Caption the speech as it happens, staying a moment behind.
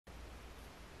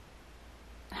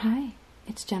Hi,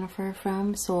 it's Jennifer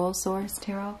from Soul Source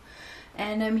Tarot,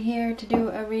 and I'm here to do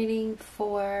a reading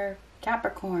for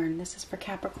Capricorn. This is for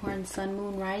Capricorn, Sun,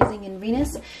 Moon, Rising, and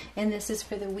Venus, and this is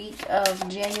for the week of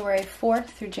January 4th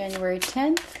through January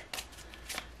 10th.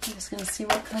 I'm just going to see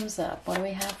what comes up. What do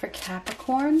we have for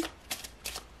Capricorn?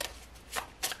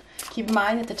 Keep in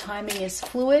mind that the timing is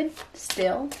fluid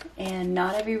still, and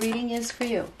not every reading is for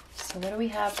you. So what do we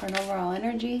have for an overall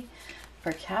energy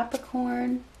for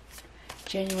Capricorn?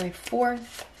 January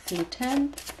 4th through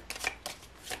 10th.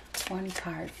 One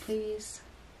card, please.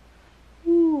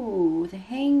 Ooh, the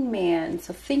Hangman.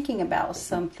 So thinking about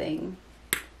something.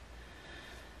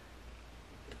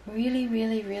 Really,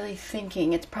 really, really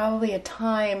thinking. It's probably a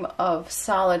time of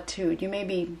solitude. You may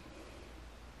be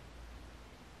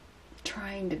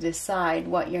trying to decide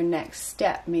what your next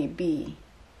step may be.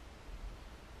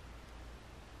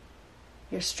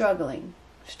 You're struggling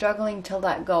to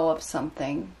let go of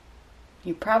something.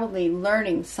 You're probably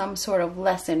learning some sort of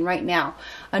lesson right now.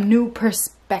 A new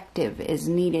perspective is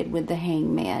needed with the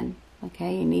Hangman.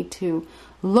 Okay, you need to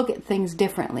look at things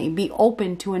differently. Be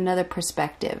open to another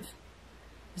perspective.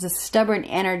 There's a stubborn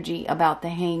energy about the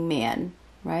Hangman,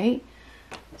 right?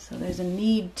 So there's a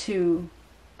need to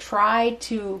try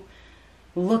to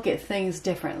look at things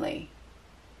differently.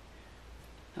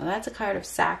 Now that's a card of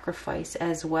sacrifice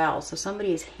as well. So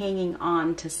somebody is hanging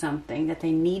on to something that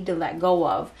they need to let go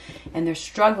of, and they're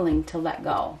struggling to let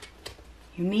go.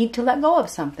 You need to let go of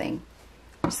something.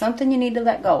 There's something you need to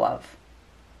let go of.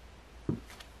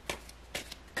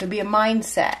 Could be a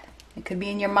mindset. It could be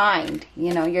in your mind.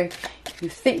 You know, you're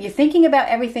thinking about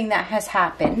everything that has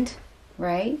happened,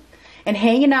 right? And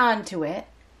hanging on to it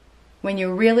when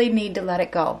you really need to let it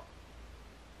go.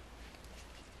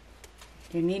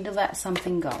 You need to let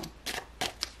something go.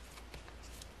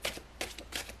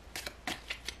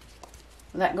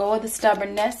 Let go of the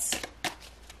stubbornness.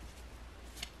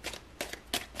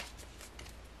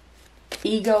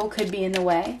 Ego could be in the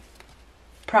way.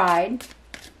 Pride,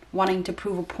 wanting to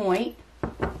prove a point.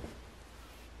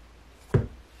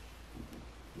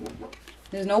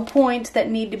 There's no points that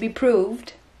need to be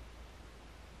proved.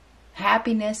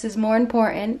 Happiness is more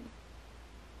important.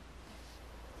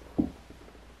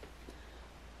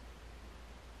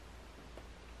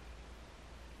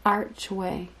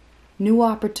 Archway. New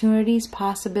opportunities,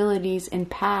 possibilities, and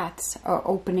paths are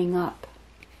opening up.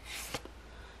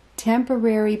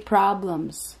 Temporary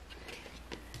problems.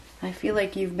 I feel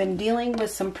like you've been dealing with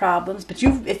some problems, but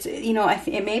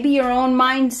it may be your own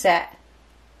mindset.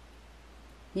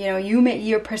 You know,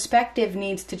 your perspective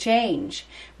needs to change.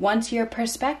 Once your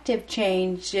perspective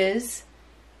changes,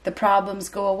 the problems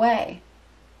go away.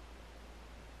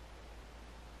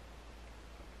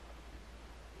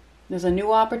 There's a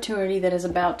new opportunity that is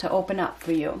about to open up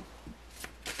for you.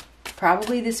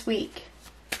 Probably this week.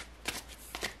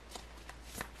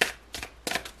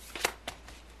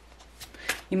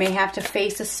 You may have to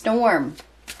face a storm.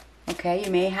 Okay?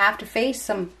 You may have to face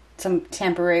some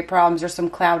temporary problems or some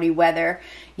cloudy weather,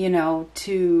 you know,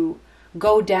 to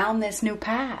go down this new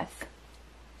path.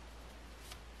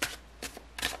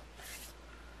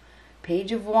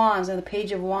 Page of Wands. Now the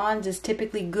Page of Wands is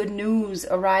typically good news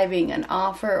arriving, an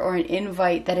offer or an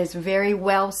invite that is very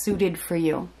well suited for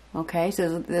you. Okay,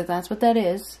 so that's what that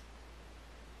is.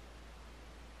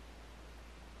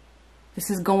 This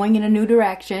is going in a new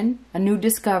direction, a new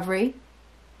discovery.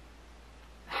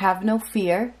 Have no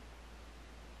fear.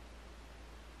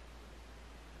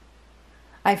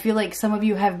 I feel like some of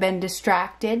you have been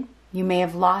distracted. You may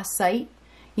have lost sight,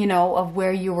 you know, of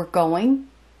where you were going.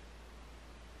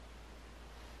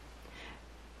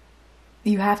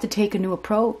 You have to take a new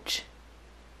approach.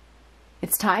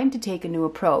 It's time to take a new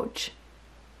approach.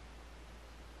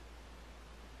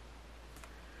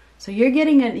 So you're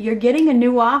getting a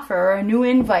new offer or a new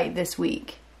invite this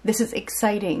week. This is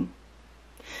exciting.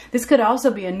 This could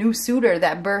also be a new suitor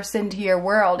that bursts into your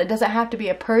world. It doesn't have to be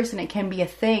a person. It can be a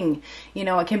thing. You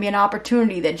know, it can be an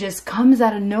opportunity that just comes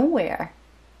out of nowhere.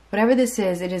 Whatever this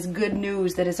is, it is good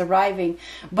news that is arriving.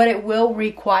 But it will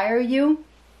require you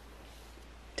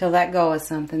to let go of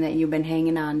something that you've been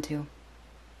hanging on to.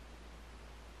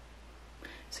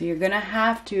 So you're going to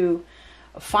have to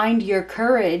find your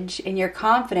courage and your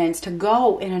confidence to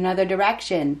go in another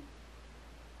direction.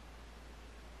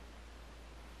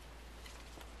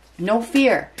 No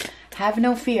fear. Have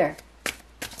no fear.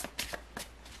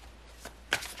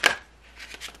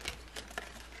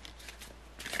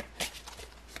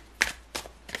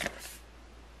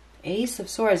 Ace of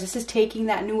Swords. This is taking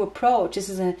that new approach. This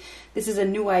is a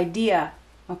new idea.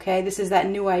 Okay? This is that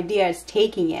new idea. It's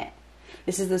taking it.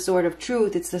 This is the sword of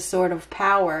truth. It's the sword of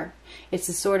power. It's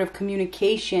the sword of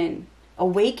communication,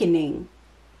 awakening.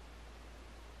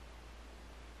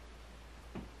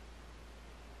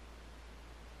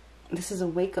 This is a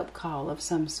wake-up call of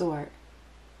some sort.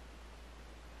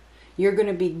 You're going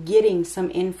to be getting some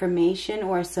information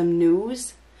or some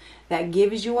news that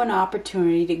gives you an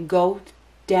opportunity to go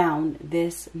down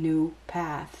this new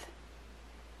path.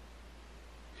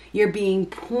 You're being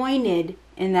pointed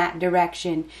in that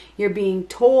direction. You're being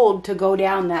told to go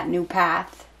down that new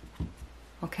path.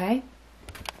 Okay?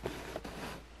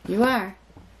 You are.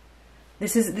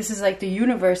 This is like the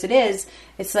universe. It is.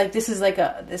 It's like this is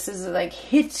like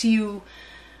hits you.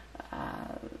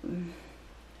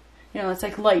 You know, it's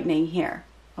like lightning here.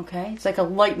 Okay, it's like a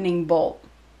lightning bolt.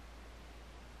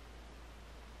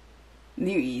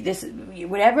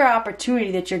 Whatever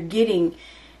opportunity that you're getting,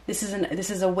 this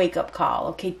is a wake up call.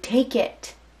 Okay, take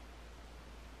it.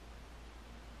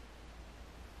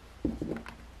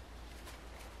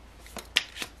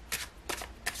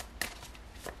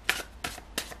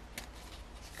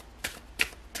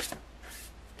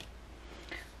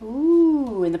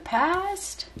 Ooh, in the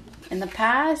past,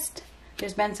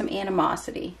 there's been some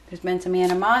animosity.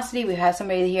 We have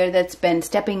somebody here that's been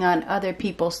stepping on other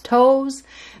people's toes.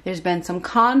 There's been some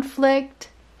conflict.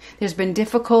 There's been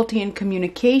difficulty in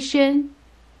communication.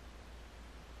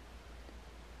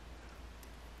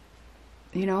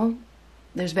 You know,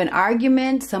 there's been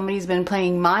arguments. Somebody's been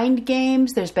playing mind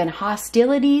games. There's been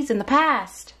hostilities in the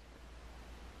past.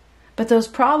 But those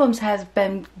problems have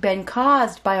been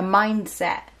caused by a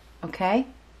mindset, okay?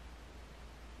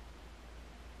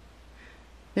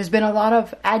 There's been a lot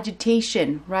of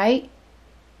agitation, right?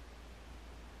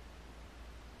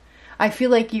 I feel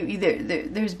like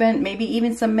there's been maybe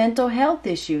even some mental health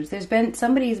issues.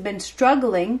 Somebody's been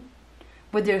struggling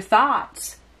with their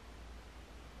thoughts.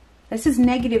 This is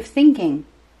negative thinking.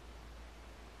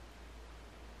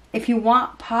 If you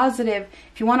want a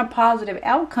positive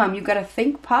outcome, you've got to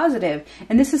think positive.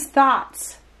 And this is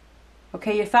thoughts.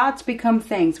 Okay, your thoughts become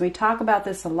things. We talk about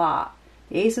this a lot.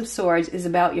 The Ace of Swords is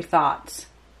about your thoughts.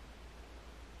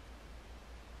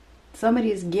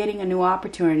 Somebody is getting a new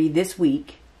opportunity this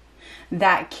week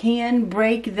that can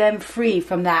break them free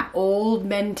from that old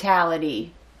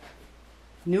mentality.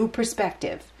 New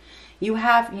perspective. You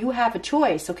have a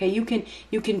choice, okay? You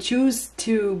can choose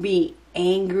to be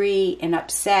angry and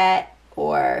upset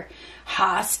or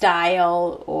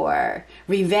hostile or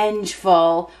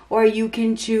revengeful, or you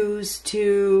can choose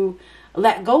to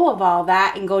let go of all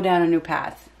that and go down a new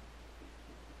path.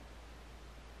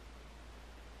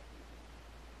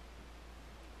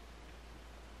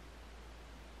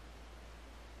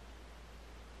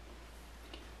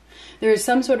 There is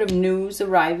some sort of news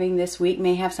arriving this week.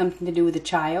 May have something to do with a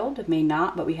child. It may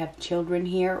not, but we have children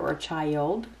here or a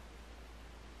child.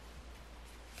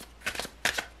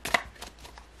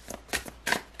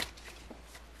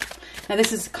 Now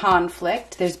this is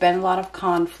conflict. There's been a lot of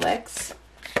conflicts.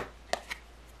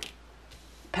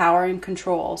 Power and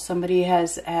control. Somebody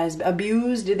has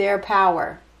abused their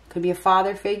power. Could be a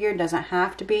father figure, doesn't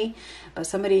have to be, but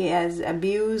somebody has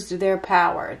abused their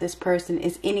power. This person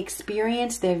is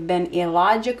inexperienced, they've been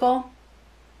illogical,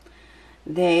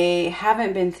 they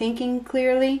haven't been thinking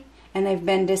clearly, and they've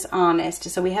been dishonest.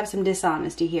 So we have some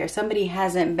dishonesty here. Somebody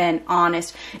hasn't been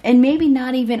honest, and maybe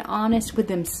not even honest with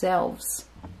themselves.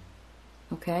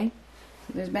 Okay?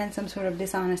 There's been some sort of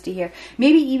dishonesty here.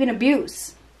 Maybe even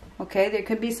abuse. Okay, there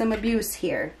could be some abuse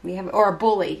here. Or a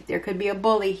bully. There could be a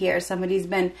bully here. Somebody's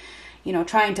been,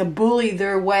 trying to bully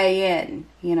their way in.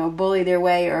 Bully their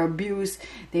way or abuse.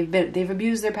 They've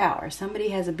abused their power. Somebody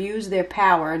has abused their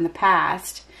power in the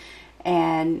past,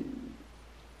 and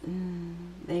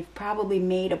they've probably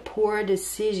made a poor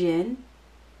decision.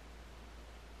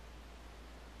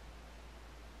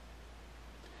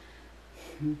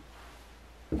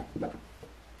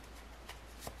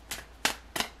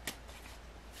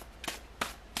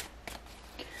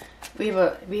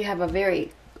 We have a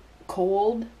very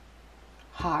cold,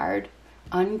 hard,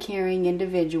 uncaring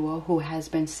individual who has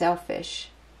been selfish.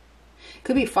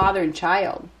 Could be father and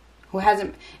child who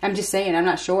hasn't. I'm just saying. I'm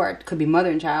not sure. It could be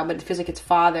mother and child, but it feels like it's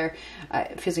father.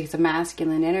 It feels like it's a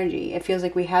masculine energy. It feels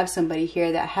like we have somebody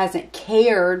here that hasn't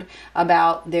cared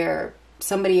about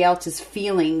somebody else's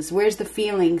feelings. Where's the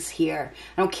feelings here?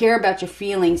 I don't care about your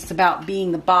feelings. It's about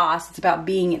being the boss. It's about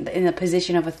being in the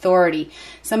position of authority.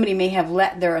 Somebody may have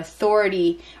let their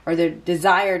authority or their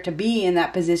desire to be in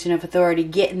that position of authority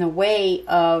get in the way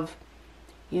of,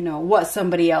 what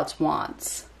somebody else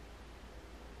wants.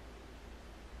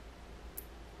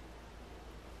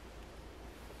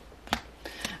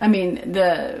 I mean,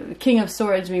 the King of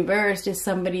Swords reversed is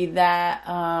somebody that,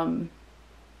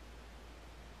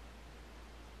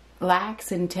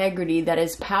 lacks integrity, that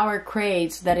is power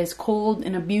crazed, that is cold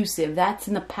and abusive. That's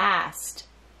in the past.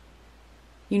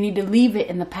 You need to leave it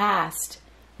in the past.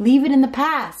 Leave it in the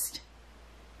past.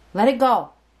 Let it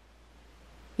go.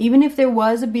 Even if there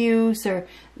was abuse or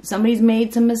somebody's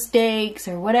made some mistakes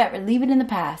or whatever, leave it in the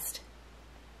past.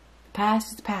 The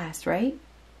past is past, right?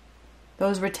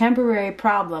 Those were temporary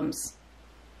problems.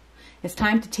 It's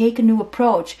time to take a new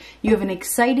approach. You have an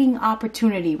exciting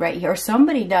opportunity right here. Or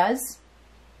somebody does.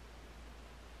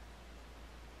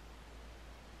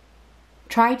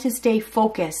 Try to stay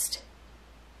focused.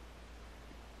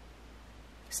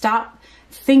 Stop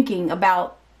thinking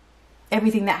about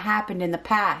everything that happened in the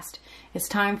past. It's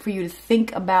time for you to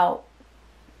think about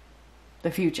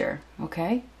the future,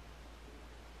 okay?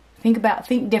 Think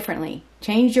differently.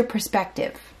 Change your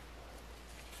perspective.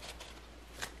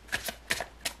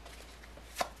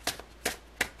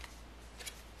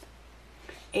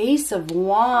 Ace of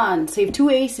Wands. So you have two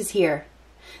aces here.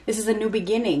 This is a new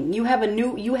beginning. You have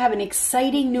an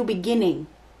exciting new beginning.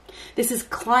 This is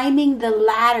climbing the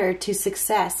ladder to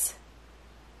success.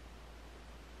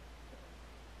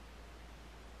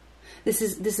 This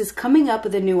is coming up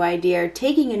with a new idea,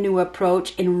 taking a new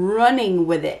approach and running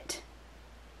with it.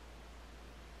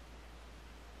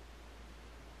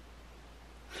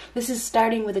 This is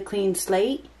starting with a clean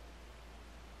slate.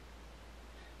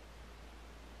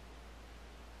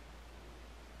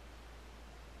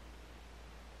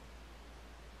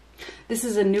 This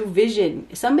is a new vision.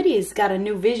 Somebody has got a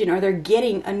new vision, or they're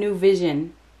getting a new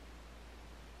vision.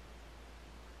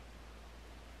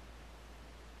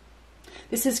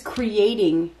 This is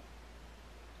creating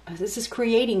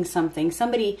something.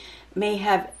 Somebody may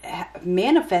have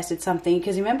manifested something,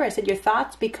 because remember I said your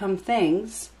thoughts become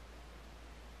things.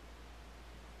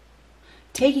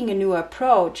 Taking a new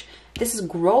approach. This is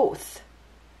growth.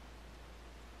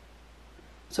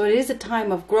 So it is a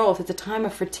time of growth. It's a time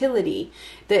of fertility.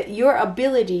 That your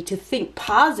ability to think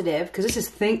positive, because this is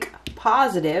think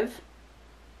positive,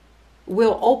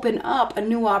 will open up a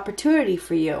new opportunity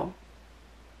for you.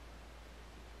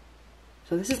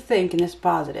 So this is think and this is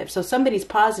positive. So somebody's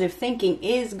positive thinking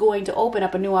is going to open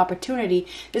up a new opportunity.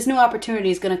 This new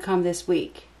opportunity is going to come this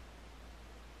week.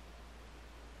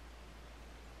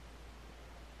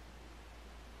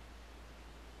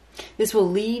 This will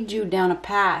lead you down a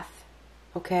path.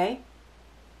 Okay?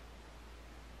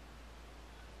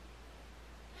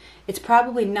 It's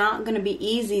probably not going to be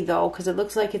easy though, because it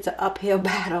looks like it's an uphill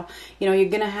battle. You know, you're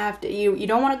going to have to, you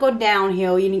don't want to go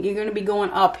downhill. You're going to be going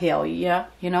uphill. Yeah,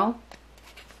 you know?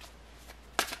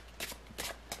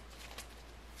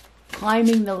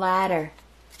 Climbing the ladder.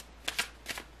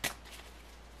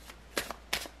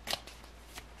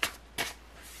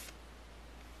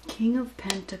 King of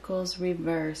Pentacles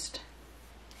reversed.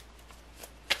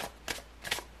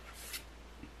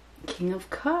 King of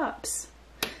Cups.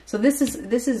 So this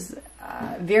is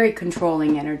very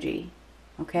controlling energy,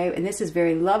 okay, and this is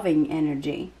very loving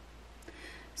energy.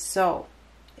 So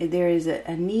there is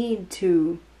a need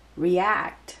to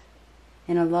react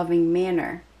in a loving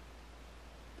manner.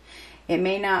 It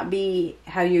may not be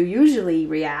how you usually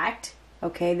react,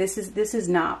 okay. This is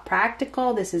not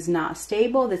practical. This is not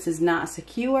stable. This is not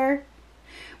secure.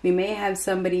 We may have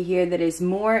somebody here that is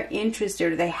more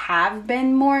interested, or they have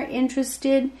been more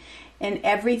interested in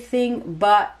everything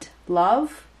but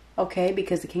love, okay,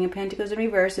 because the King of Pentacles in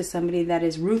reverse is somebody that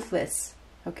is ruthless,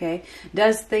 okay,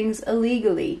 does things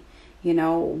illegally, you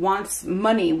know, wants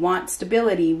money, wants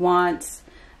stability, wants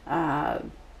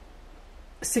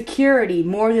security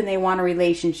more than they want a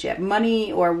relationship.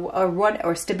 Money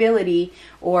or stability,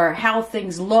 or how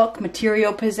things look,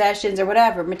 material possessions or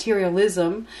whatever,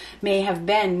 materialism may have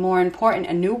been more important.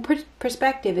 A new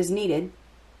perspective is needed,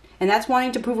 and that's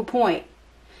wanting to prove a point.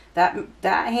 That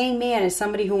hangman is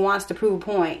somebody who wants to prove a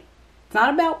point. It's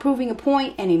not about proving a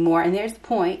point anymore, and there's the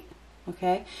point,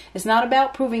 okay? It's not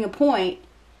about proving a point.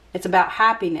 It's about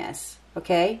happiness,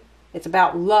 okay? It's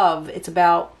about love. It's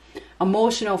about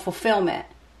emotional fulfillment.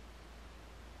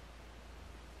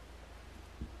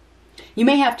 You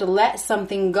may have to let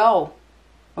something go,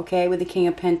 okay, with the King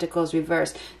of Pentacles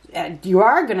reversed. You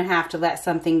are going to have to let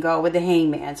something go with the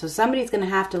Hangman. So somebody's going to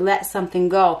have to let something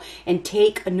go and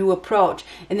take a new approach.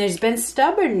 And there's been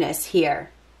stubbornness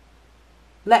here.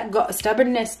 Let go.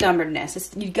 Stubbornness.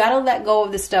 You got to let go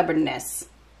of the stubbornness.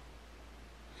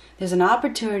 There's an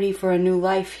opportunity for a new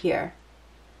life here.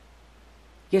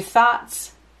 Your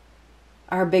thoughts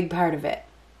are a big part of it.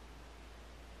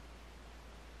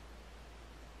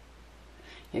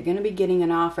 You're going to be getting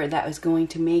an offer that is going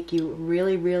to make you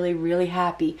really, really, really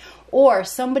happy. Or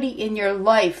somebody in your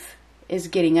life is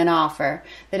getting an offer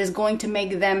that is going to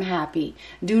make them happy.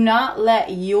 Do not let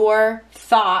your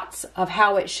thoughts of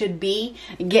how it should be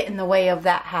get in the way of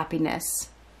that happiness.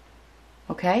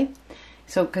 Okay?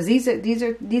 So, because these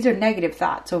are negative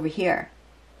thoughts over here.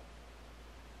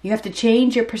 You have to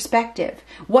change your perspective.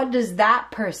 What does that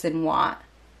person want?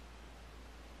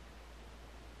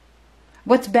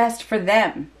 What's best for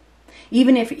them?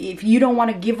 Even if you don't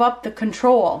want to give up the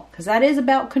control, because that is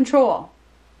about control.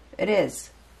 It is.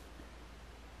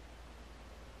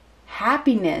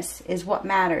 Happiness is what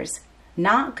matters.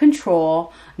 Not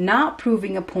control, not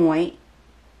proving a point.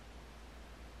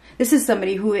 This is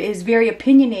somebody who is very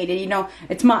opinionated. You know,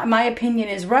 it's my opinion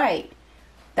is right.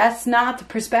 That's not the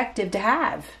perspective to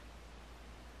have.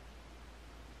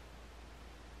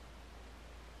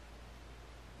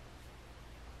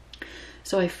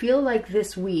 So I feel like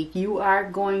this week you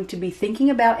are going to be thinking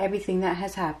about everything that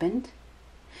has happened.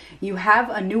 You have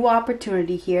a new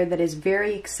opportunity here that is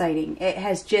very exciting. It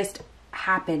has just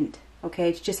happened. Okay,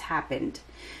 it's just happened.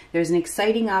 There's an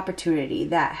exciting opportunity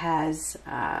that has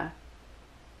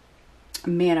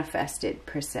manifested,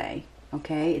 per se.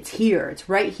 Okay, it's here. It's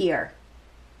right here.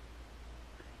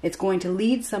 It's going to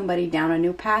lead somebody down a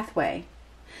new pathway.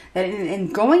 That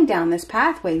in going down this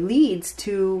pathway leads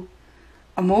to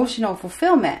emotional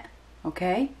fulfillment.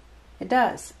 Okay, it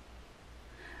does.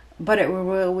 But it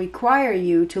will require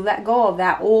you to let go of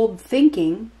that old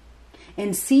thinking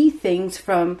and see things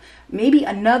from maybe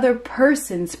another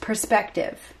person's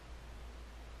perspective.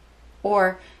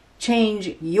 Or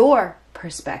change your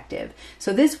perspective.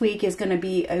 So this week is going to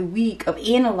be a week of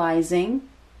analyzing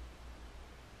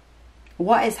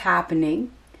what is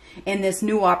happening in this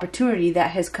new opportunity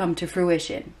that has come to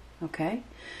fruition. Okay?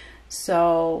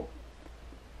 So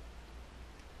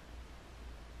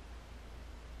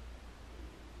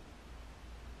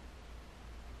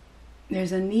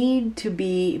there's a need to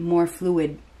be more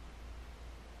fluid.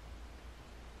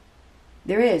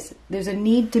 There's a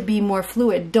need to be more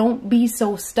fluid. Don't be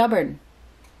so stubborn.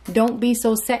 Don't be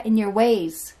so set in your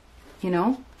ways, you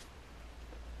know?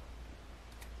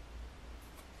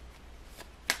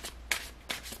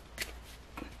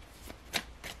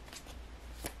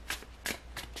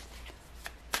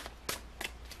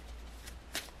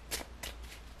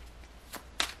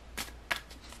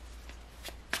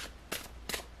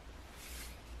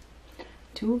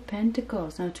 Two of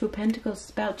Pentacles. Now, Two of Pentacles is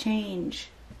about change.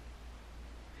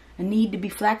 A need to be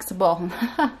flexible.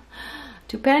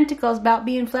 Two of Pentacles about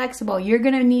being flexible. You're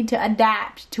going to need to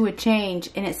adapt to a change,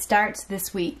 and it starts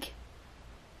this week.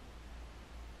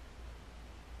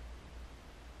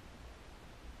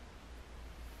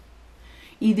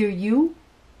 Either you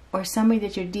or somebody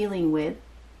that you're dealing with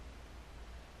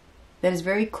that is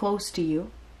very close to you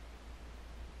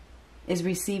is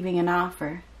receiving an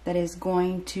offer that is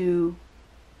going to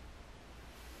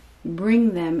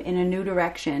bring them in a new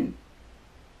direction.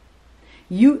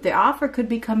 The offer could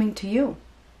be coming to you.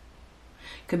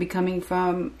 Could be coming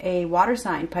from a water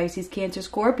sign, Pisces, Cancer,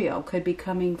 Scorpio. Could be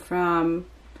coming from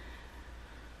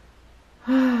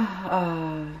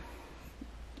Taurus,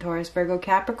 Virgo,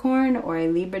 Capricorn, or a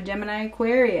Libra, Gemini,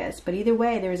 Aquarius. But either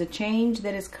way, there is a change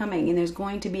that is coming, and there's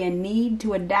going to be a need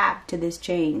to adapt to this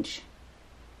change.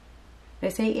 Did I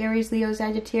say Aries, Leo,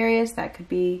 Sagittarius? That could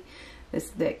be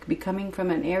that could be coming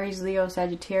from an Aries, Leo,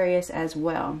 Sagittarius as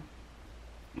well.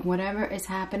 Whatever is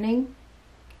happening,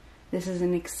 this is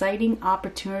an exciting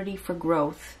opportunity for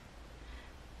growth.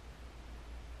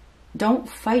 Don't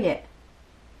fight it.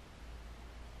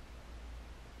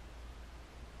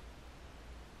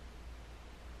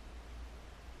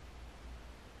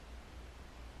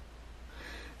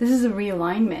 This is a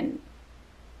realignment.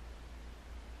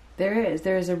 There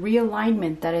is a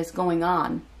realignment that is going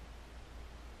on.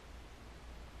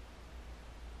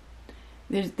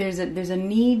 There's a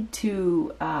need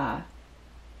to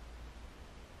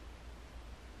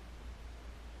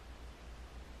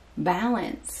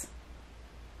balance.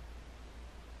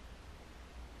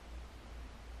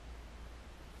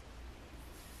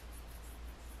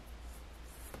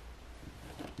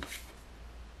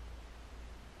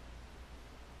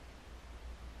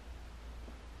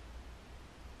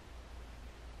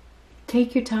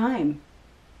 Take your time.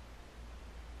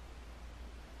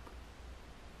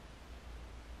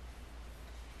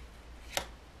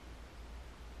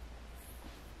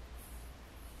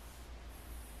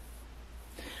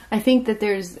 I think that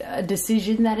there's a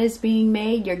decision that is being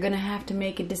made. You're going to have to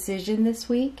make a decision this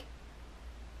week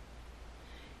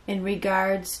in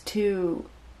regards to,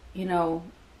 you know,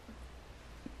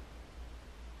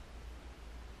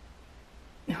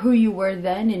 who you were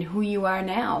then and who you are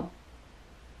now.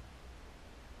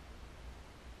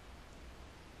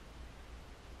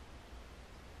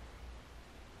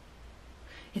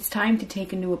 It's time to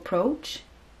take a new approach.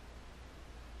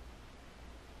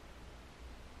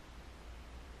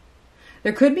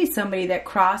 There could be somebody that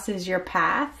crosses your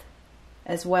path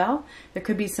as well. There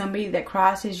could be somebody that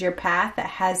crosses your path that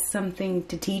has something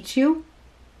to teach you.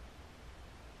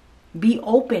 Be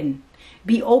open.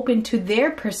 Be open to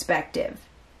their perspective.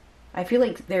 I feel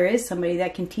like there is somebody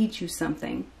that can teach you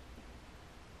something.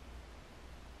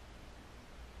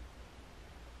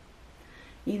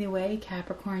 Either way,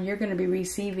 Capricorn, you're going to be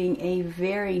receiving a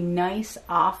very nice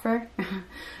offer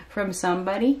from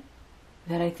somebody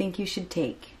that I think you should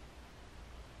take.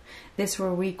 This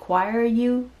will require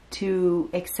you to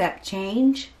accept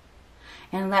change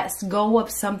and let go of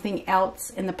something else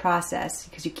in the process,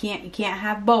 because you can't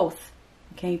have both.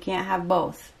 Okay, you can't have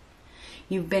both.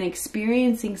 You've been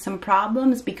experiencing some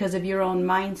problems because of your own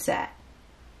mindset.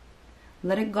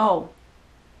 Let it go.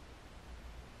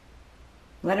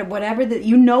 Let it, whatever that,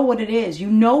 you know what it is. You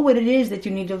know what it is that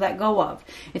you need to let go of.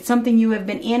 It's something you have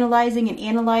been analyzing and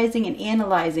analyzing and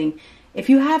analyzing. If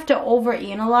you have to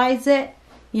overanalyze it,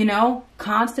 you know,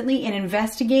 constantly, and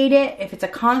investigate it, if it's a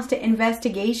constant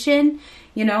investigation,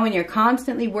 you know, and you're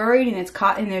constantly worried and it's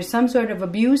caught and there's some sort of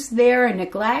abuse there and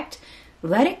neglect,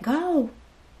 let it go.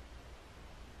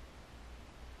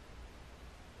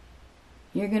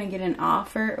 You're going to get an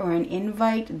offer or an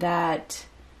invite that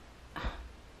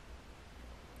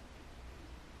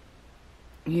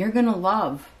you're going to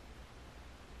love.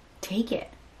 Take it.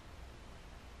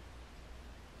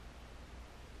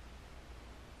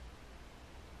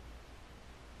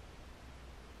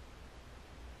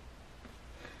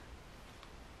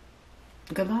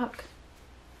 Good luck.